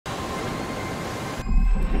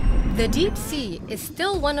The deep sea is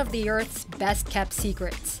still one of the Earth's best-kept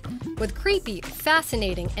secrets, with creepy,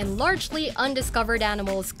 fascinating, and largely undiscovered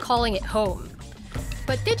animals calling it home.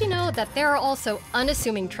 But did you know that there are also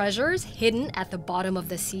unassuming treasures hidden at the bottom of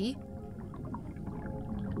the sea?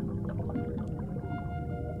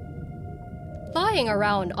 Lying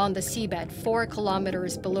around on the seabed 4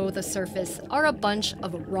 kilometers below the surface are a bunch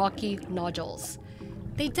of rocky nodules.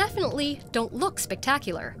 They definitely don't look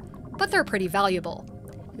spectacular, but they're pretty valuable.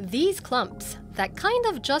 These clumps, that kind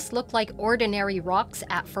of just look like ordinary rocks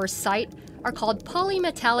at first sight, are called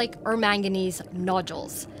polymetallic or manganese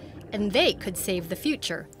nodules, and they could save the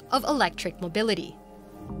future of electric mobility.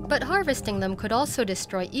 But harvesting them could also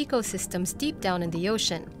destroy ecosystems deep down in the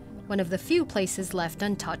ocean, one of the few places left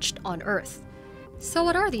untouched on Earth. So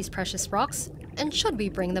what are these precious rocks, and should we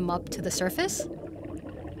bring them up to the surface?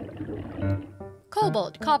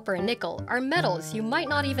 Cobalt, copper, and nickel are metals you might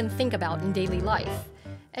not even think about in daily life.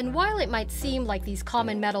 And while it might seem like these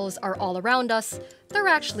common metals are all around us, they're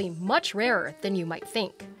actually much rarer than you might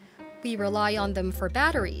think. We rely on them for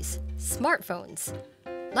batteries, smartphones,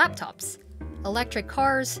 laptops, electric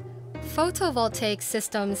cars, photovoltaic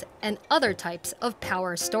systems, and other types of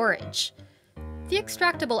power storage. The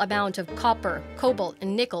extractable amount of copper, cobalt,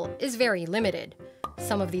 and nickel is very limited.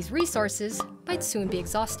 Some of these resources might soon be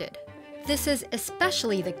exhausted. This is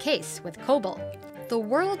especially the case with cobalt. The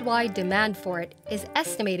worldwide demand for it is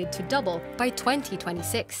estimated to double by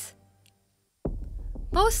 2026.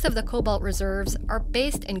 Most of the cobalt reserves are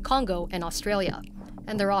based in Congo and Australia,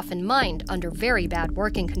 and they're often mined under very bad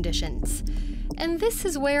working conditions. And this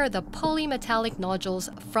is where the polymetallic nodules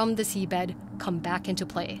from the seabed come back into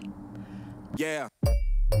play. Yeah.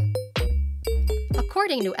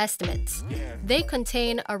 According to estimates, they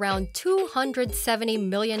contain around 270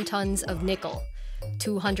 million tons of nickel,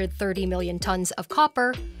 230 million tons of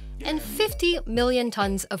copper, and 50 million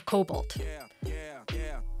tons of cobalt.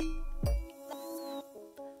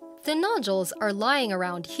 The nodules are lying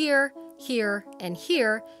around here, here, and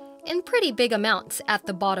here in pretty big amounts at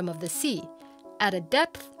the bottom of the sea, at a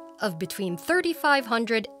depth of between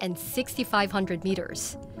 3,500 and 6,500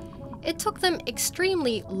 meters. It took them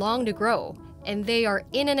extremely long to grow, and they are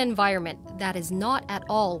in an environment that is not at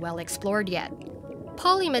all well explored yet.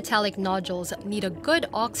 Polymetallic nodules need a good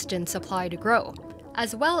oxygen supply to grow,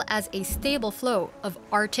 as well as a stable flow of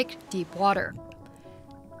Arctic deep water.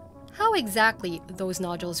 How exactly those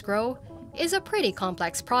nodules grow is a pretty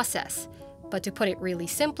complex process, but to put it really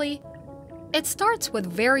simply, it starts with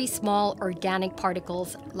very small organic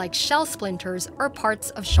particles like shell splinters or parts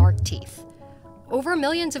of shark teeth. Over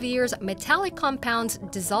millions of years, metallic compounds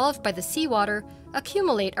dissolved by the seawater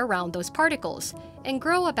accumulate around those particles and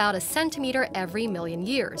grow about 1 centimeter every million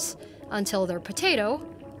years, until they're potato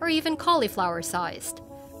or even cauliflower-sized.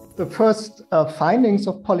 The first findings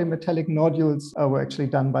of polymetallic nodules were actually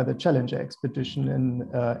done by the Challenger expedition in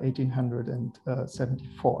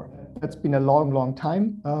 1874. That's been a long, long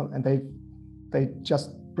time, and they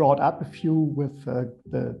just brought up a few with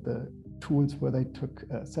the tools where they took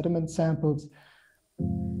sediment samples.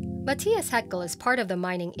 Matthias Heckel is part of the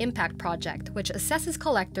Mining Impact Project, which assesses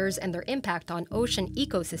collectors and their impact on ocean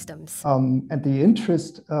ecosystems. And the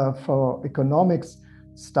interest for economics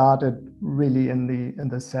started really in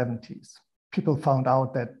the 70s. People found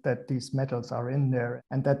out that these metals are in there,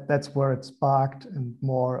 and that's where it sparked and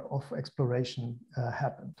more of exploration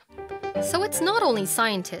happened. So it's not only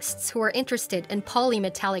scientists who are interested in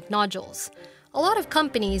polymetallic nodules. A lot of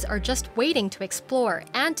companies are just waiting to explore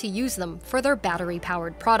and to use them for their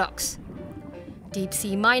battery-powered products.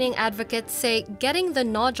 Deep-sea mining advocates say getting the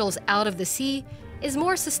nodules out of the sea is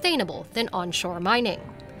more sustainable than onshore mining.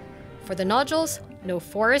 For the nodules, no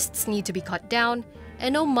forests need to be cut down,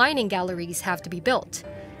 and no mining galleries have to be built.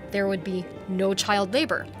 There would be no child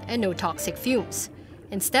labor and no toxic fumes.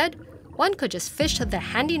 Instead, one could just fish the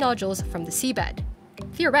handy nodules from the seabed,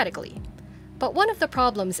 theoretically. But one of the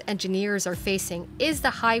problems engineers are facing is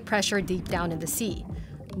the high pressure deep down in the sea.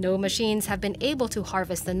 No machines have been able to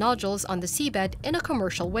harvest the nodules on the seabed in a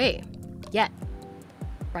commercial way, yet.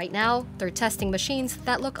 Right now, they're testing machines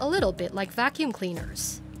that look a little bit like vacuum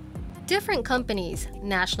cleaners. Different companies,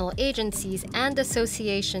 national agencies, and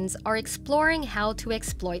associations are exploring how to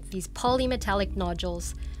exploit these polymetallic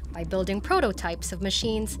nodules by building prototypes of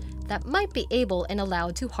machines that might be able and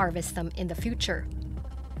allowed to harvest them in the future.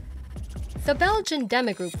 The Belgian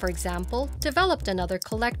Deme Group, for example, developed another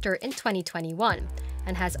collector in 2021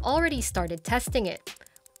 and has already started testing it.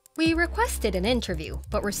 We requested an interview,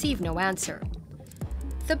 but received no answer.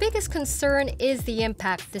 The biggest concern is the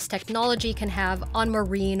impact this technology can have on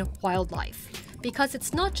marine wildlife, because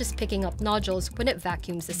it's not just picking up nodules when it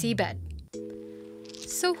vacuums the seabed.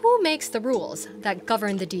 So who makes the rules that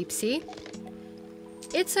govern the deep sea?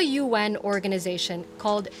 It's a UN organization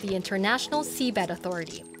called the International Seabed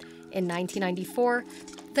Authority. In 1994,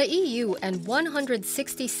 the EU and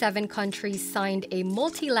 167 countries signed a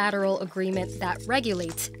multilateral agreement that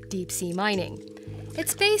regulates deep-sea mining.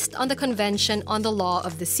 It's based on the Convention on the Law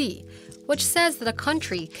of the Sea, which says that a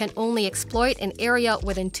country can only exploit an area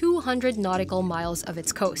within 200 nautical miles of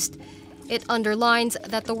its coast. It underlines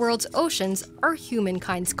that the world's oceans are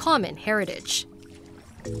humankind's common heritage.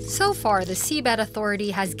 So far, the Seabed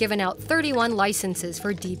Authority has given out 31 licenses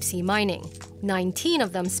for deep-sea mining, 19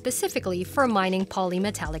 of them specifically for mining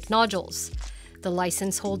polymetallic nodules. The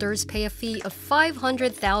license holders pay a fee of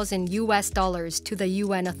 $500,000 to the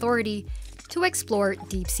UN authority to explore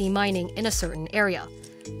deep-sea mining in a certain area.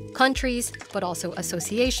 Countries, but also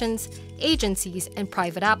associations, agencies, and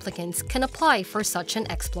private applicants can apply for such an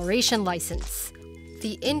exploration license.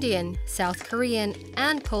 The Indian, South Korean,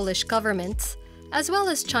 and Polish governments, as well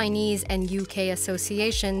as Chinese and UK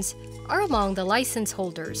associations, are among the license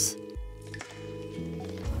holders.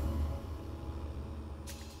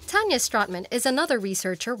 Tanya Stratman is another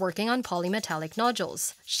researcher working on polymetallic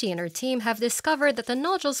nodules. She and her team have discovered that the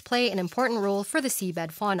nodules play an important role for the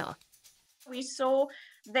seabed fauna. We saw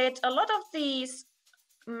that a lot of these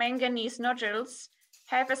manganese nodules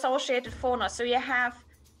have associated fauna. So you have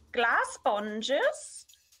glass sponges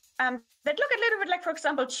that look a little bit like, for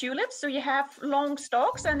example, tulips. So you have long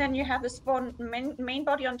stalks, and then you have the main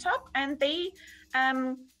body on top, and they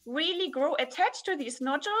really grow attached to these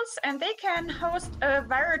nodules, and they can host a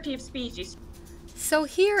variety of species. So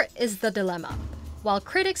here is the dilemma. While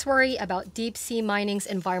critics worry about deep-sea mining's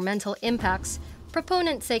environmental impacts,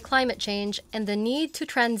 proponents say climate change and the need to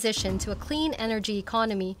transition to a clean energy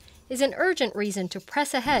economy is an urgent reason to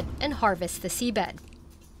press ahead and harvest the seabed.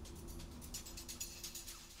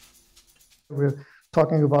 We're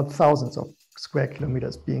talking about thousands of square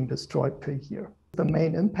kilometers being destroyed per year. The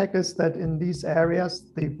main impact is that in these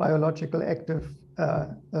areas, the biological active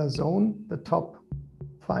zone, the top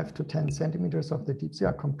 5 to 10 centimeters of the deep sea,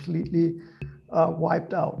 are completely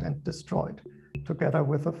wiped out and destroyed together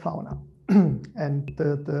with the fauna. And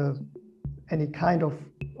any kind of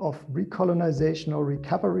recolonization or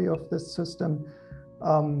recovery of this system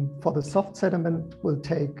for the soft sediment will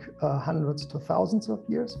take hundreds to thousands of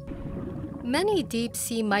years. Many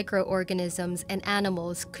deep-sea microorganisms and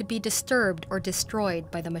animals could be disturbed or destroyed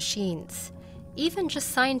by the machines. Even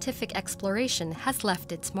just scientific exploration has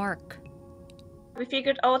left its mark. We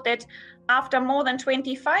figured out that after more than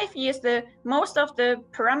 25 years, most of the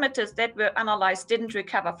parameters that were analyzed didn't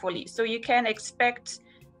recover fully. So you can expect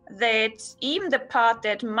that even the part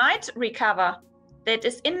that might recover, that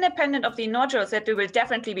is independent of the nodules, that they will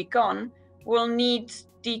definitely be gone, will need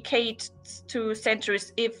decades to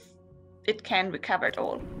centuries if it can recover at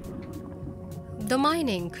all. The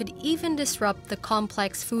mining could even disrupt the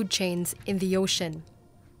complex food chains in the ocean.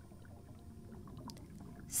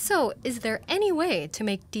 So, is there any way to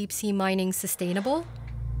make deep-sea mining sustainable?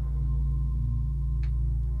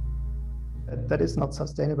 That is not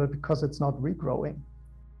sustainable because it's not regrowing.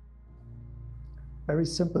 Very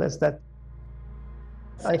simple as that.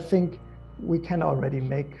 I think we can already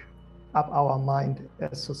make up our mind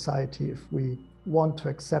as society if we want to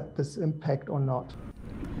accept this impact or not.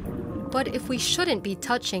 But if we shouldn't be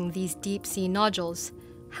touching these deep-sea nodules,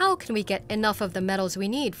 how can we get enough of the metals we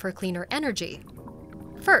need for cleaner energy?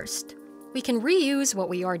 First, we can reuse what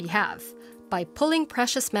we already have by pulling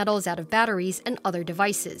precious metals out of batteries and other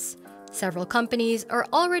devices. Several companies are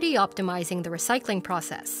already optimizing the recycling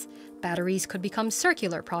process. Batteries could become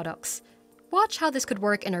circular products. Watch how this could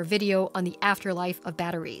work in our video on the afterlife of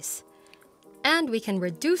batteries. And we can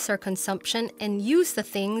reduce our consumption and use the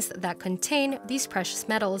things that contain these precious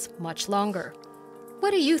metals much longer.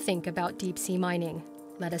 What do you think about deep-sea mining?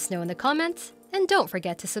 Let us know in the comments, and don't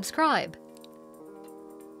forget to subscribe.